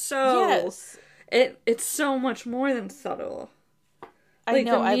it's so... Yes. It's so much more than subtle. Like,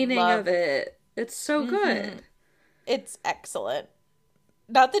 the meaning of it. It's so good. It's excellent.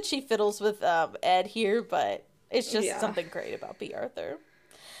 Not that she fiddles with Ed here, but it's just something great about B. Arthur.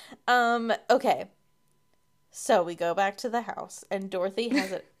 Okay. So we go back to the house, and Dorothy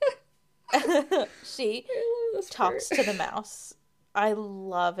has it. She talks to the mouse. I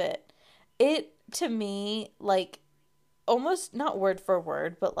love it. It, to me, like, almost not word for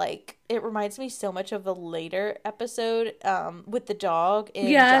word, but like it reminds me so much of a later episode with the dog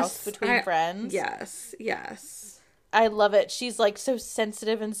in Joust Between Friends. Yes. I love it. She's like so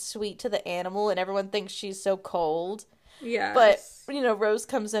sensitive and sweet to the animal, and everyone thinks she's so cold. Yes. But, you know, Rose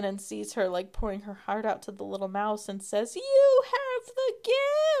comes in and sees her like pouring her heart out to the little mouse and says, "You have the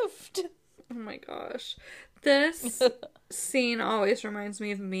gift." Oh my gosh. This scene always reminds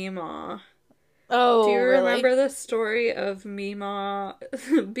me of Meemaw. Oh, do you really? remember the story of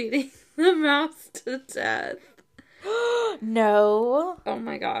Meemaw beating the mouse to death? No. Oh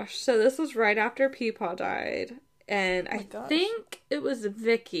my gosh. So this was right after Peepaw died. And I think it was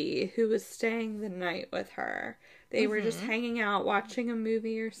Vicky who was staying the night with her. They were just hanging out, watching a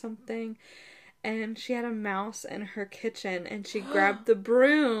movie or something. And she had a mouse in her kitchen. And she grabbed the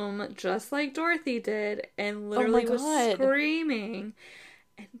broom, just like Dorothy did, and literally was screaming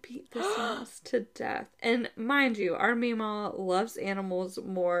and beat this mouse to death. And mind you, our Meemaw loves animals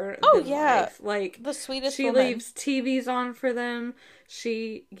more than life. Like, the sweetest she woman. leaves TVs on for them.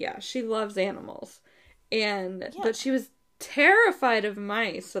 She loves animals. And but she was terrified of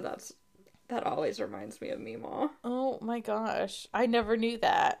mice, so that always reminds me of Meemaw. Oh my gosh. I never knew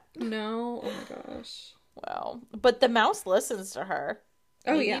that. No. Oh my gosh. Wow. But the mouse listens to her.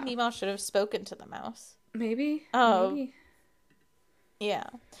 Oh, Maybe Meemaw should have spoken to the mouse. Maybe. Oh. Maybe. Yeah.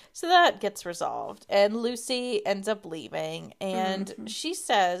 So that gets resolved. And Lucy ends up leaving. And she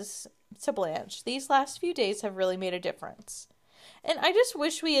says to Blanche, "These last few days have really made a difference." And I just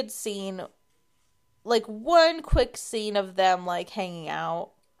wish we had seen, like, one quick scene of them, like, hanging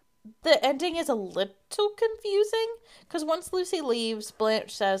out. The ending is a little confusing. Because once Lucy leaves,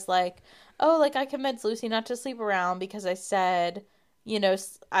 Blanche says, like, "Oh, like, I convinced Lucy not to sleep around because I said, you know,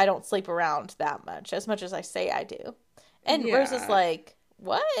 I don't sleep around that much as I say I do." And Rose is like,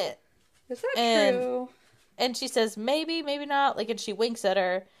 "What? Is that true?" And she says, maybe not. Like, and she winks at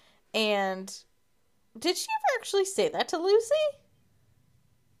her. And did she ever actually say that to Lucy?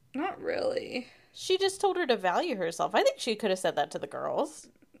 Not really. She just told her to value herself. I think she could have said that to the girls.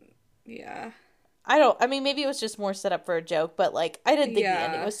 Yeah. I mean, maybe it was just more set up for a joke, but, like, I didn't think the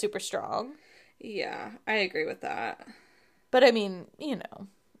ending was super strong. Yeah, I agree with that. But, I mean, you know,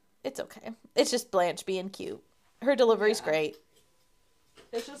 it's okay. It's just Blanche being cute. Her delivery's great.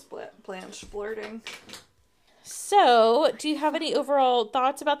 It's just Blanche flirting. So, do you have any overall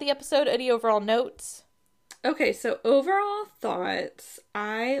thoughts about the episode? Any overall notes? Okay, so overall thoughts.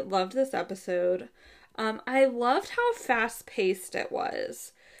 I loved this episode. I loved how fast-paced it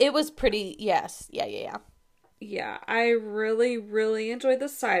was. It was pretty, yes. Yeah. Yeah, I really, really enjoyed the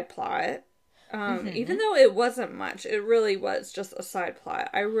side plot. Even though it wasn't much, it really was just a side plot.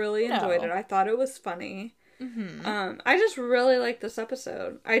 I really enjoyed it. I thought it was funny. I just really liked this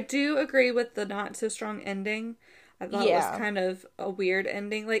episode. I do agree with the not so strong ending. I thought it was kind of a weird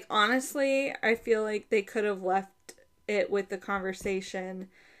ending. Like, honestly, I feel like they could have left it with the conversation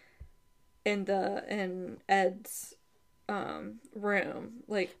in Ed's room.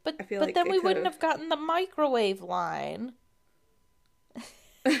 Like, I feel like then we wouldn't have gotten the microwave line.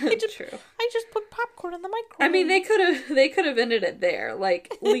 True. I just put popcorn in the microwave. I mean, they could have ended it there,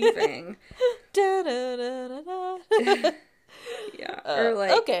 like leaving. Da, da, da, da, da. Yeah, or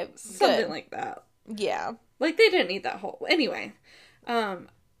like something like that. Yeah, like they didn't need that whole. Anyway,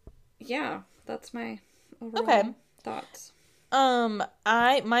 yeah, that's my overall thoughts.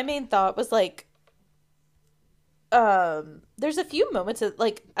 My main thought was like, there's a few moments that,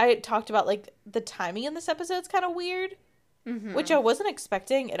 like, I talked about, like, the timing in this episode is kind of weird. Which I wasn't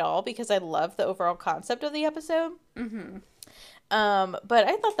expecting at all because I love the overall concept of the episode. But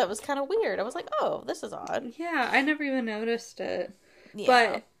I thought that was kind of weird. I was like, oh, this is odd. Yeah, I never even noticed it. Yeah.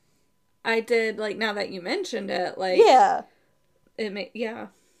 But I did, like, now that you mentioned it, like... Yeah.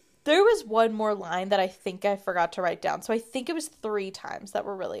 There was one more line that I think I forgot to write down. So I think it was 3 times that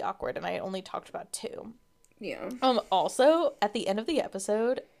were really awkward, and I only talked about 2. Yeah. Also, at the end of the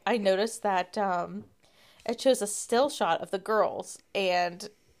episode, I noticed that, it shows a still shot of the girls and,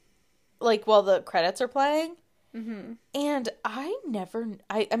 like, while the credits are playing. And I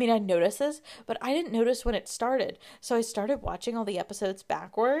mean, I noticed this, but I didn't notice when it started. So I started watching all the episodes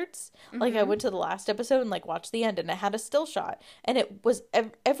backwards. Like, I went to the last episode and, like, watched the end, and it had a still shot. And it was,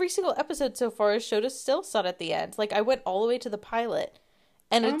 every single episode so far has showed a still shot at the end. Like, I went all the way to the pilot,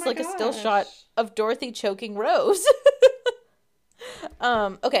 and it's, like, a still shot of Dorothy choking Rose.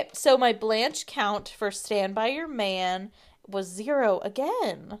 Okay, so my Blanche count for Stand By Your Man was 0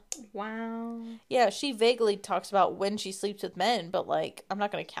 again. Wow. Yeah, she vaguely talks about when she sleeps with men, but, like, I'm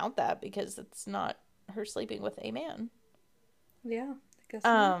not going to count that because it's not her sleeping with a man. Yeah, I guess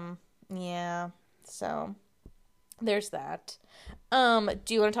so. Yeah, so There's that.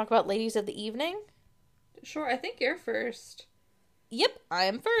 Do you want to talk about Ladies of the Evening? Sure, I think you're first. Yep, I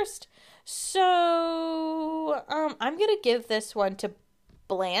am first. So, I'm gonna give this one to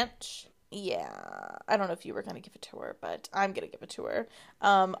Blanche. Yeah, I don't know if you were gonna give it to her, but I'm gonna give it to her.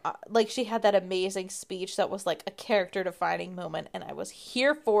 Like, she had that amazing speech that was like a character-defining moment, and I was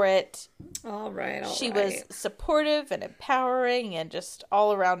here for it. All right. She was supportive and empowering, and just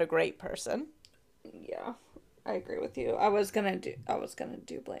all around a great person. Yeah, I agree with you. I was gonna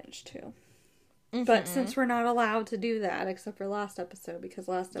do Blanche too. Mm-hmm. But since we're not allowed to do that, except for last episode, because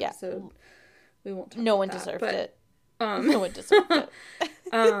last episode we won't talk about that. No one deserved it. No one deserved it.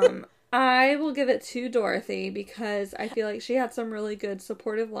 I will give it to Dorothy because I feel like she had some really good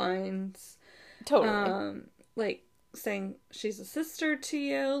supportive lines. Totally. Like saying she's a sister to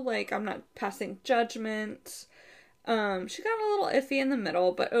you, like I'm not passing judgment. She got a little iffy in the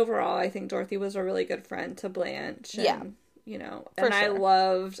middle, but overall I think Dorothy was a really good friend to Blanche. And, you know, and I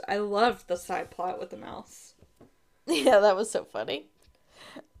loved the side plot with the mouse. Yeah, that was so funny.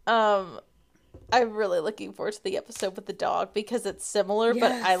 I'm really looking forward to the episode with the dog because it's similar, but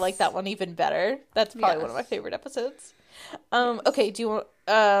I like that one even better. That's probably one of my favorite episodes. Okay, do you want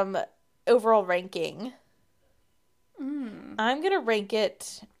overall ranking? I'm gonna rank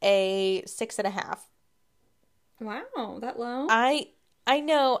it a 6.5. Wow, that low? I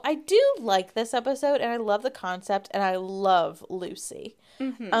know. I do like this episode, and I love the concept, and I love Lucy.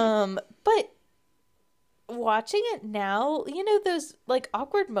 Mm-hmm. But watching it now, you know, those like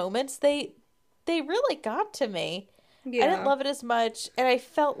awkward moments, they really got to me. Yeah. I didn't love it as much, and I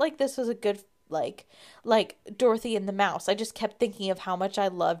felt like this was a good like Dorothy and the Mouse. I just kept thinking of how much I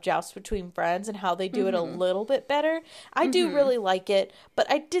love Joust Between Friends and how they do it a little bit better. I do really like it, but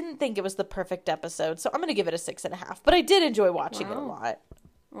I didn't think it was the perfect episode, so I'm gonna give it a 6.5. But I did enjoy watching it a lot.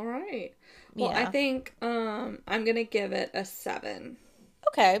 All right. Well, I think I'm gonna give it a 7.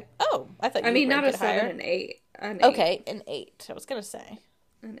 Okay. Oh, I thought you I mean, not a 7, higher. An 8. Okay, an 8. I was gonna say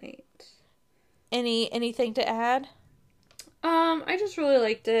an 8. Anything to add? I just really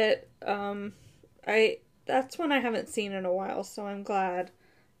liked it. That's one I haven't seen in a while, so I'm glad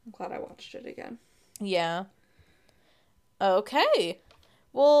I watched it again. Yeah. Okay.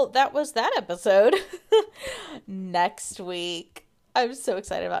 Well, that was that episode. Next week. I'm so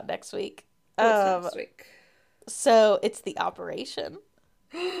excited about next week. What's next week? So it's the operation.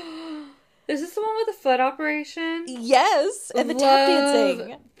 Is this the one with the foot operation? Yes, and the tap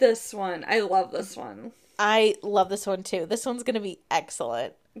dancing. This one. I love this one. I love this one too. This one's going to be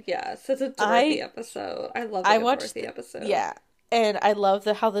excellent. Yes, it's a Dorothy episode. I love a Dorothy episode. Yeah, and I love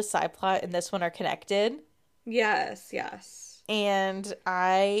how the side plot and this one are connected. Yes. And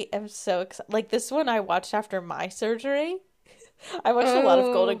I am so excited. Like, this one I watched after my surgery. I watched a lot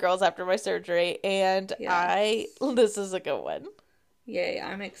of Golden Girls after my surgery, and this is a good one. Yay,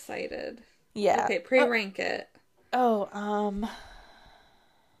 I'm excited. Yeah. Okay, pre-rank it.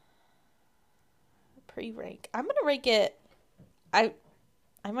 Pre-rank. I'm gonna rank it. I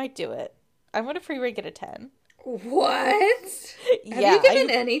might do it. I'm gonna pre-rank it a 10. What? Have you given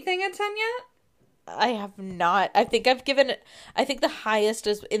anything a 10 yet? I have not. I think the highest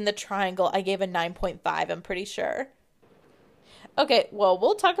is in the triangle. I gave a 9.5, I'm pretty sure. Okay, well,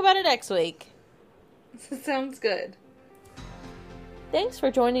 we'll talk about it next week. Sounds good. Thanks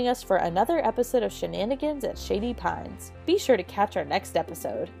for joining us for another episode of Shenanigans at Shady Pines. Be sure to catch our next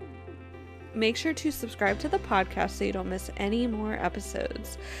episode. Make sure to subscribe to the podcast so you don't miss any more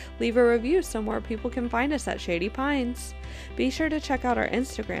episodes. Leave a review so more people can find us at Shady Pines. Be sure to check out our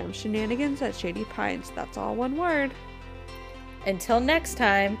Instagram, Shenanigans at Shady Pines. That's all one word. Until next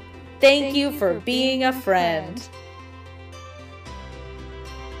time, thank you for being a friend.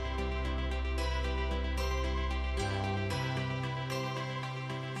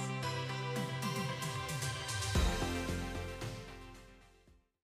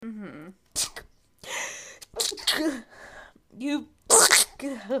 You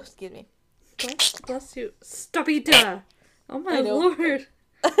excuse me. Bless you. Stop it. Oh my lord.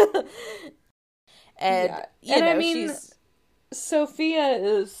 And I mean, Sophia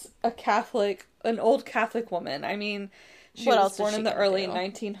is an old Catholic woman. I mean, she was born in the early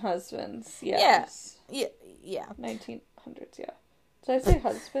 1900s. Yes. Yeah. 1900s, yeah. Did I say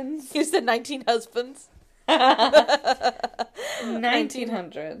husbands? You said 19 husbands.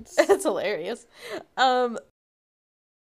 1900s. That's hilarious.